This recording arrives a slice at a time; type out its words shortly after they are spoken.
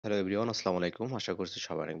Hello everyone, আসসালামু আলাইকুম। আশা করছি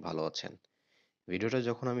সবাই অনেক ভালো আছেন। ভিডিওটা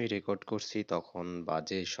যখন আমি রেকর্ড করছি তখন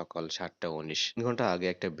বাজে সকাল 7:19। 3 ঘন্টা আগে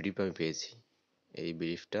একটা ব্রিফ আমি পেয়েছি। এই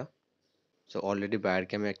ব্রিফটা অলরেডি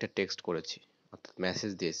বায়ারকে আমি একটা টেক্সট করেছি, অর্থাৎ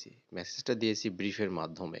মেসেজ দিয়েছি। মেসেজটা দিয়েছি ব্রিফের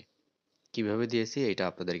মাধ্যমে। কিভাবে দিয়েছি এটা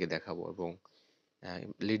আপনাদেরকে দেখাবো, এবং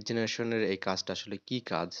লিড জেনারেশনের এই কাজটা আসলে কি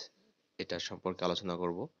কাজ এটা সম্পর্কে আলোচনা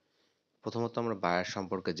করব। প্রথমত আমরা বায়ার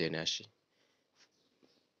সম্পর্কে জেনে আসি।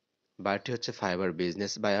 বায়ারটি হচ্ছে ফাইবার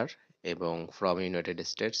বিজনেস বায়ার এবং ফ্রম ইউনাইটেড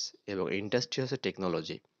স্টেটস, এবং ইন্ডাস্ট্রি হচ্ছে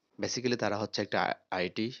টেকনোলজি। বেসিক্যালি তারা হচ্ছে একটা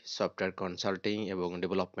আইটি সফটওয়্যার কনসাল্টিং এবং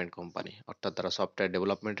ডেভেলপমেন্ট কোম্পানি, অর্থাৎ তারা সফটওয়্যার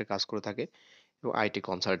ডেভেলপমেন্টের কাজ করে থাকে এবং আইটি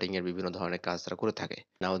কনসাল্টিং এর বিভিন্ন ধরনের কাজ তারা করে থাকে।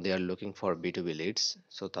 নাও দে are looking for B Leeds.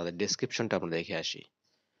 So তাদের ডেসক্রিপশনটা আমরা দেখে আসি।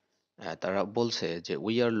 তারা বলছে যে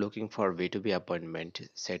we are looking for B appointment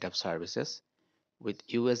set up services with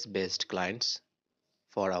US based clients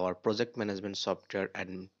for our project management software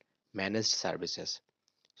and managed services.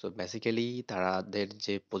 So basically তাদের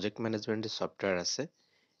যে প্রজেক্ট ম্যানেজমেন্টের সফটওয়্যার আছে,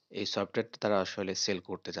 এই সফটওয়্যারটা তারা আসলে সেল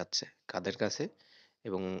করতে যাচ্ছে কাদের কাছে,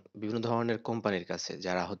 এবং বিভিন্ন ধরনের কোম্পানির কাছে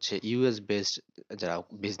যারা হচ্ছে ইউএস বেসড, যারা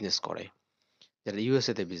বিজনেস করে, যারা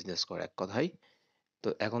ইউএসএ তে বিজনেস করে এক কথায়। তো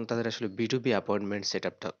এখন তাদের আসলে বি অ্যাপয়েন্টমেন্ট সেট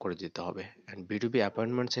আপটা করে দিতে হবে। অ্যান্ড বি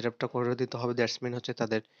অ্যাপয়েন্টমেন্ট সেট আপটা করে দিতে হবে, দ্যাটস মিন হচ্ছে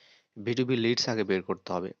তাদের বি লিডস আগে বের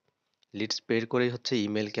করতে হবে। লিডস বের করেই হচ্ছে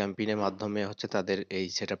ইমেল ক্যাম্পেইনের মাধ্যমে হচ্ছে তাদের এই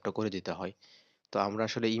সেট আপটা করে দিতে হয়। তো আমরা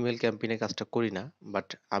আসলে ইমেল ক্যাম্পেইনের কাজটা করি না, বাট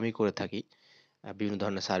আমি করে থাকি। বিভিন্ন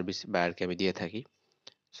ধরনের সার্ভিস বায়ারকে আমি দিয়ে থাকি।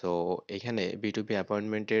 সো এখানে বি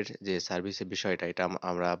অ্যাপয়েন্টমেন্টের যে সার্ভিসের বিষয়টা, এটা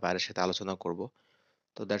আমরা বায়ারের সাথে আলোচনা করব।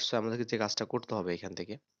 তো দ্যাটস আমাদেরকে যে কাজটা করতে হবে এখান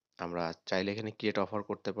থেকে, আমরা চাইলে এখানে ক্রিয়েট অফার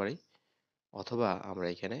করতে পারি, অথবা আমরা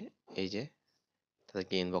এখানে এই যে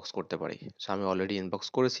তাদেরকে ইনবক্স করতে পারি। সো আমি অলরেডি ইনবক্স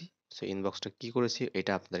করেছি। সো ইনবক্সটা কি করেছি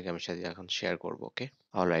এটা আপনাদেরকে আমি সাথে এখন শেয়ার করব। ওকে,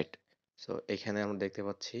 অলরাইট। সো এখানে আমরা দেখতে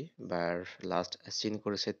পাচ্ছি বায়ার লাস্ট সিন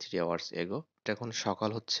করেছে 3 আওয়ার্স এগো। এটা এখন সকাল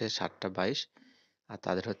হচ্ছে 7:22, আর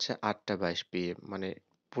তাদের হচ্ছে 8:22 PM, মানে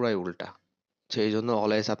পুরাই উল্টা। সেই জন্য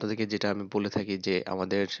অলওয়েজ আপনাদেরকে যেটা আমি বলে থাকি যে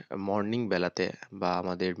আমাদের মর্নিং বেলাতে বা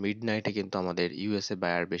আমাদের মিড নাইটে কিন্তু আমাদের ইউএসএ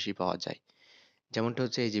বায়ার বেশি পাওয়া যায়। যেমনটা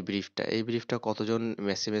হচ্ছে এই যে ব্রিফটা, এই ব্রিফটা কতজন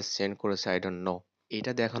মেসেজ সেন্ড করেছে আই ডোন্ট নো।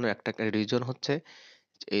 এটা দেখানোর একটা রিজন হচ্ছে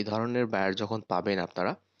এই ধরনের বায়ার যখন পাবেন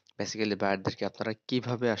আপনারা, বেসিক্যালি বায়ারদেরকে আপনারা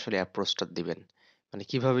কিভাবে আসলে অ্যাপ্রোচটা দিবেন, মানে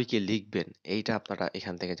কিভাবে কি লিখবেন, এইটা আপনারা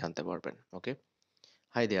এখান থেকে জানতে পারবেন। ওকে,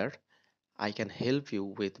 hi there, I can help you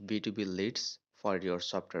with B2B leads for your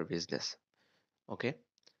software business. Okay,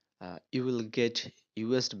 you will get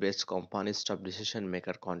US based companies top decision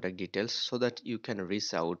maker contact details so that you can reach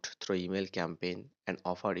out through email campaign and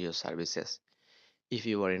offer your services. If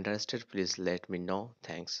you are interested, please let me know.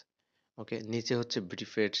 Thanks. ওকে, নিচে হচ্ছে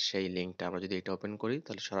ব্রিফের সেই লিঙ্কটা, আমরা যদি এটা open করি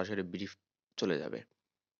তাহলে সরাসরি ব্রিফ চলে যাবে,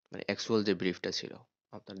 মানে অ্যাকচুয়াল যে ব্রিফটা ছিল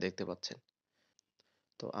আপনারা দেখতে পাচ্ছেন।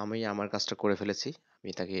 তো আমি আমার কাজটা করে ফেলেছি।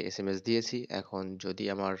 আমি তাকে এসএমএস দিয়েছি। এখন যদি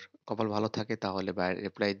আমার কপাল ভালো থাকে তাহলে বায়ার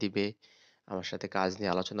রিপ্লাই দিবে, আমার সাথে কাজ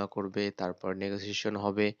নিয়ে আলোচনা করবে, তারপর নেগোসিয়েশন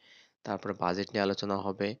হবে, তারপর বাজেট নিয়ে আলোচনা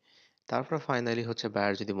হবে, তারপর ফাইনালি হচ্ছে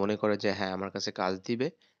বায়ার যদি মনে করে যে হ্যাঁ আমার কাছে কাজ দিবে,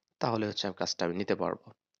 তাহলে হচ্ছে আমি কাজটা আমি নিতে পারবো।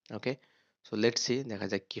 ওকে, সো লেটস সি, দেখা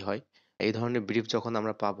যাক কি হয়। এই ধরনের ব্রিফ যখন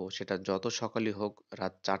আমরা পাবো, সেটা যত সকালই হোক,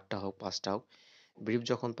 রাত 4টা হোক 5টা হোক, ব্রিফ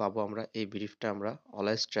যখন পাবো আমরা এই ব্রিফটা আমরা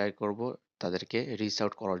অলওয়েজ ট্রাই করব তাদেরকে রিচ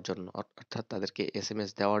আউট করার জন্য, অর্থাৎ তাদেরকে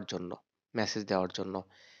এসএমএস দেওয়ার জন্য, মেসেজ দেওয়ার জন্য।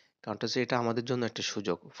 কারণটা হচ্ছে এটা আমাদের জন্য একটা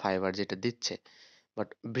সুযোগ ফাইবার যেটা দিচ্ছে। বাট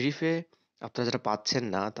ব্রিফে আপনারা যারা পাচ্ছেন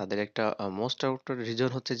না তাদের একটা মোস্ট আউট রিজন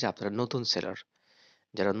হচ্ছে যে আপনারা নতুন সেলার।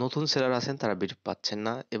 যারা নতুন সেলার আছেন তারা ব্রিফ পাচ্ছেন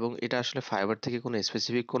না, এবং এটা আসলে ফাইবার থেকে কোনো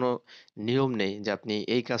স্পেসিফিক কোনো নিয়ম নেই যে আপনি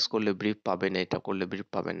এই কাজ করলে ব্রিফ পাবেন, এটা করলে ব্রিফ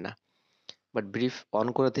পাবেন না। বাট ব্রিফ অন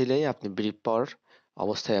করে দিলেই আপনি ব্রিফ পাওয়ার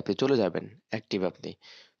অবস্থায় আপনি চলে যাবেন, অ্যাক্টিভ আপনি।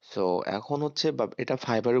 সো এখন হচ্ছে এটা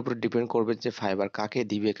ফাইবারের উপর ডিপেন্ড করবে যে ফাইবার কাকে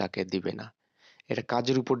দিবে কাকে দিবে না। এটা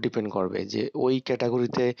কাজের উপর ডিপেন্ড করবে যে ওই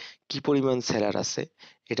ক্যাটাগরিতে কি পরিমাণ সেলার আছে।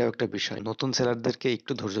 এটাও একটা বিষয়। নতুন সেলারদেরকে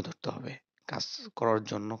একটু ধৈর্য ধরতে হবে কাজ করার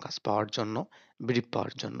জন্য, কাজ পাওয়ার জন্য, ব্রিফ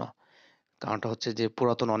পাওয়ার জন্য। কারণটা হচ্ছে যে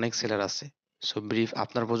পুরাতন অনেক সেলার আছে। সো ব্রিফ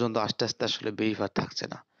আপনার পর্যন্ত আস্তে আস্তে আসলে ব্রিফ আর থাকছে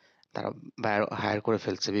না। তারা হায়ার করে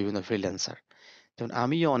ফেলছে বিভিন্ন ফ্রিল্যান্সার। যেমন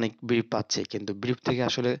আমিও অনেক ব্রিফ পাচ্ছি, কিন্তু ব্রিফ থেকে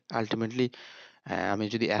আসলে আলটিমেটলি আমি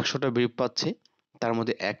যদি 100টা ব্রিফ পাচ্ছি, তার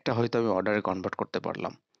মধ্যে একটা হয়তো আমি অর্ডারে কনভার্ট করতে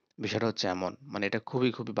পারলাম। বিষয়টা হচ্ছে এমন, মানে এটা খুবই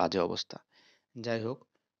খুবই বাজে অবস্থা। যাই হোক,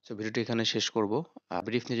 সো ভিডিওটি এখানে শেষ করব।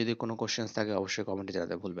 ব্রিফ নিয়ে যদি কোনো কোশ্চেন্স থাকে অবশ্যই কমেন্টে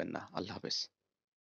জানাতে ভুলবেন না। আল্লাহ হাফেজ।